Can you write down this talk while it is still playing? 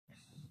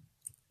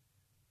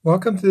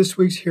Welcome to this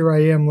week's Here I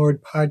Am,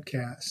 Lord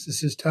podcast.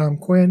 This is Tom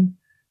Quinn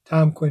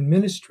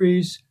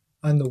Ministries,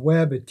 on the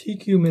web at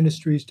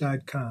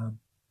tqministries.com.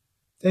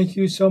 Thank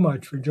you so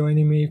much for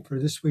joining me for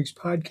this week's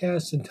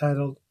podcast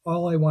entitled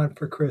All I Want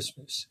for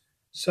Christmas,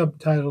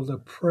 subtitled A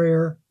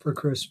Prayer for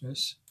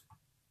Christmas.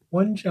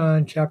 1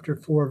 John chapter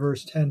 4,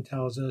 verse 10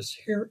 tells us,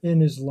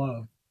 "Herein is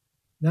love,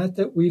 not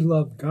that we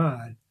loved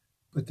God,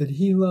 but that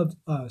he loved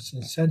us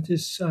and sent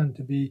his Son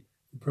to be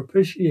the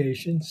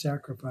propitiation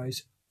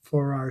sacrifice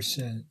for our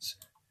sins."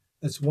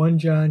 That's 1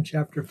 John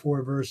chapter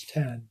 4, verse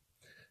 10.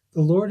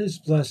 The Lord has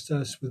blessed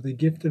us with the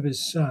gift of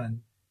his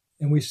Son,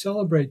 and we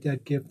celebrate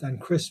that gift on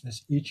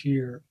Christmas each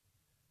year.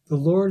 The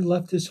Lord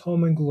left his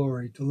home in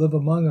glory to live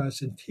among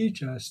us and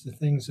teach us the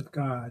things of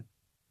God.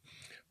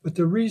 But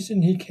the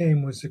reason he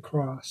came was the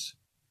cross.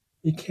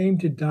 He came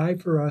to die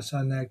for us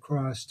on that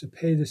cross to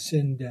pay the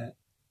sin debt.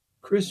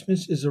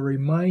 Christmas is a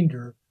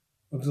reminder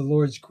of the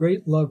Lord's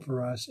great love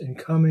for us in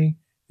coming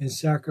and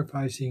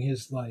sacrificing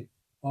his life,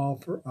 all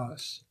for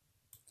us.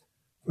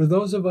 For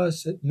those of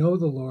us that know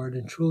the Lord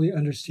and truly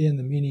understand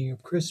the meaning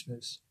of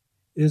Christmas,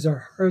 it is our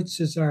heart's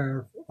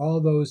desire for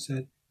all those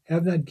that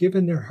have not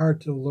given their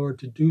heart to the Lord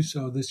to do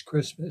so this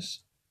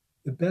Christmas.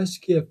 The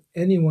best gift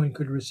anyone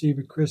could receive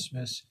at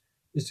Christmas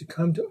is to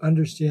come to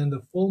understand the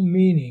full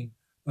meaning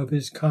of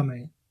his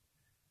coming.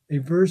 A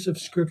verse of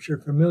Scripture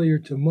familiar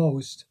to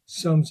most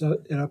sums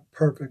it up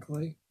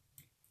perfectly.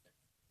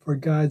 For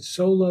God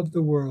so loved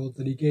the world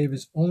that he gave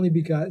his only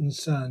begotten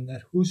Son,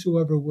 that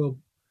whosoever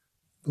will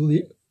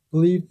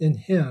believe in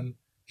him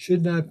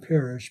should not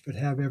perish but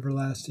have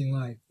everlasting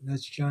life. And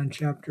that's John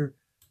chapter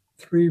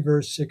 3,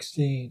 verse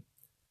 16.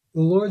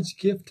 The Lord's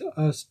gift to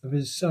us of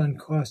his Son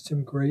cost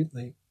him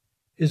greatly.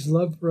 His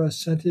love for us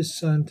sent his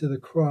Son to the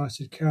cross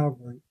at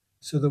Calvary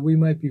so that we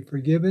might be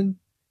forgiven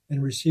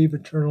and receive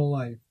eternal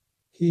life.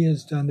 He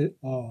has done it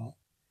all.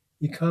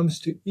 He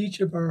comes to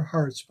each of our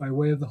hearts by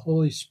way of the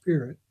Holy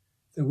Spirit,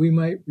 that we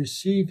might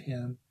receive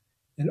him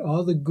and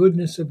all the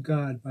goodness of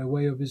God by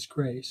way of his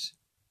grace.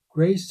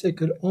 Grace that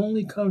could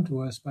only come to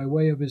us by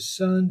way of his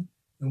Son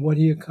and what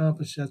he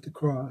accomplished at the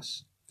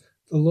cross.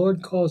 The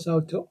Lord calls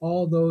out to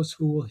all those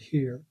who will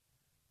hear.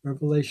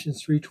 Revelation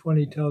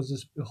 3:20 tells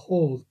us,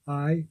 "Behold,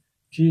 I,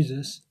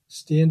 Jesus,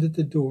 stand at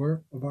the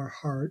door of our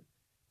heart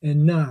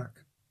and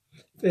knock.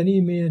 If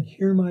any man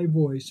hear my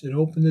voice and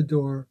open the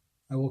door,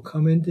 I will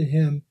come into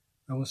him,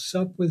 I will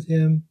sup with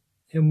him,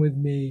 him with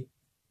me."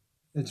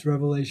 That's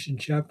Revelation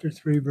chapter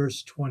 3,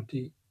 verse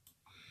 20.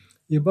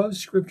 The above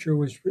scripture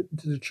was written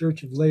to the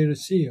church of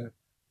Laodicea,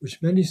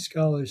 which many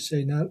scholars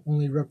say not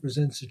only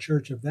represents the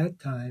church of that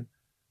time,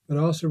 but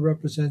also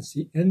represents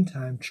the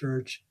end-time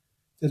church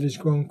that has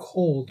grown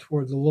cold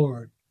toward the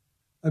Lord.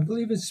 I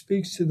believe it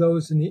speaks to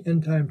those in the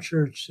end-time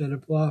church that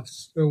have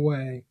lost their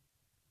way,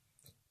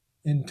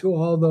 and to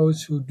all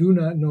those who do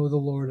not know the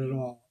Lord at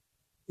all.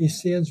 He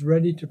stands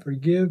ready to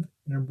forgive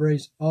and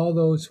embrace all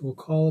those who will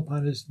call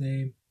upon his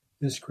name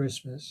this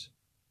Christmas.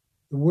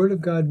 The Word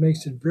of God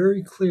makes it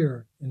very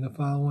clear in the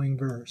following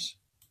verse.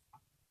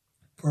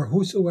 "For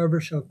whosoever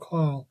shall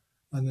call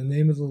on the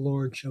name of the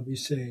Lord shall be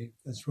saved."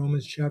 That's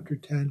Romans chapter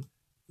 10,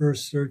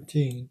 verse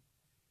 13.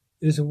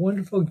 It is a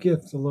wonderful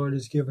gift the Lord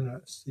has given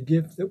us. The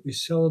gift that we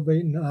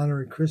celebrate and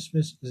honor at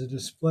Christmas is a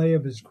display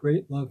of his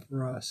great love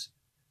for us.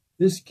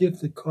 This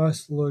gift that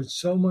cost the Lord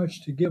so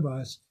much to give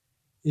us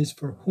is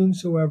for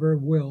whomsoever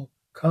will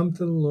come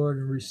to the Lord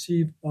and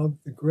receive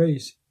of the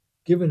grace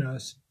given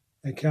us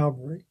at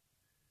Calvary.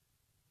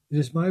 It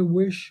is my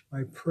wish,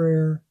 my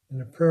prayer,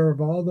 and the prayer of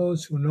all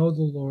those who know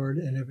the Lord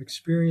and have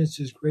experienced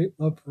his great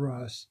love for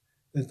us,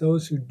 that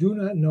those who do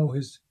not know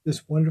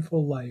this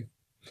wonderful life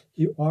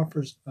he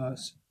offers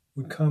us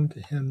would come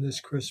to him this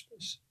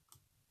Christmas.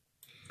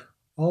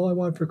 All I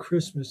want for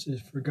Christmas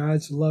is for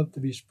God's love to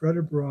be spread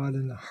abroad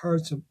in the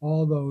hearts of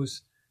all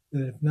those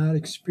that have not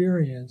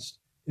experienced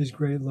his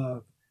great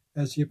love.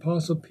 As the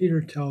Apostle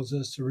Peter tells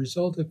us, the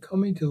result of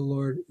coming to the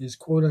Lord is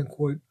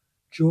quote-unquote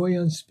joy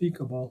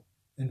unspeakable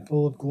and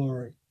full of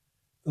glory.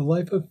 The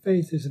life of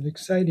faith is an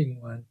exciting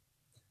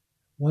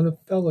one of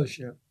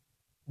fellowship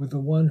with the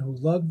one who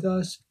loved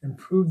us and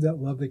proved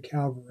that love at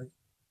Calvary.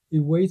 He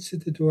waits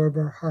at the door of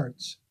our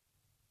hearts.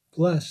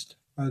 Blessed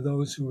are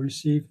those who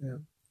receive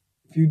him.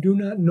 If you do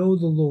not know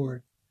the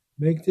Lord,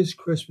 make this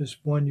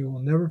Christmas one you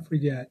will never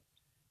forget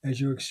as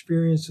you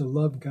experience the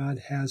love God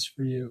has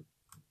for you.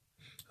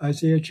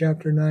 Isaiah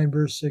chapter 9,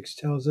 verse 6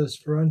 tells us,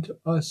 "For unto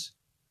us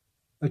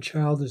a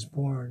child is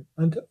born,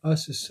 unto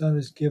us a son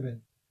is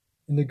given,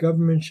 and the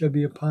government shall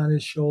be upon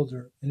his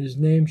shoulder, and his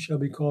name shall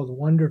be called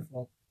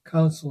Wonderful,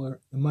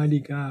 Counselor, the Mighty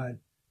God,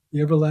 the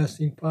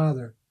Everlasting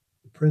Father,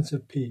 the Prince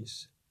of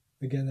Peace."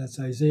 Again, that's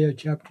Isaiah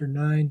chapter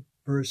 9,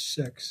 verse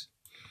 6.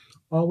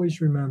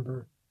 Always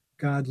remember,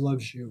 God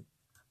loves you.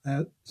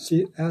 I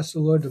ask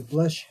the Lord to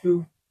bless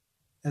you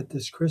at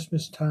this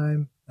Christmas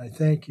time. I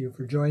thank you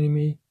for joining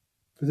me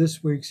for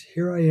this week's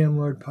Here I Am,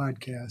 Lord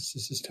podcast.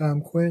 This is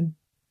Tom Quinn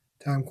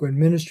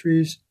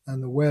Ministries,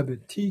 on the web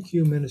at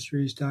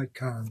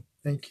tqministries.com.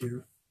 Thank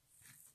you.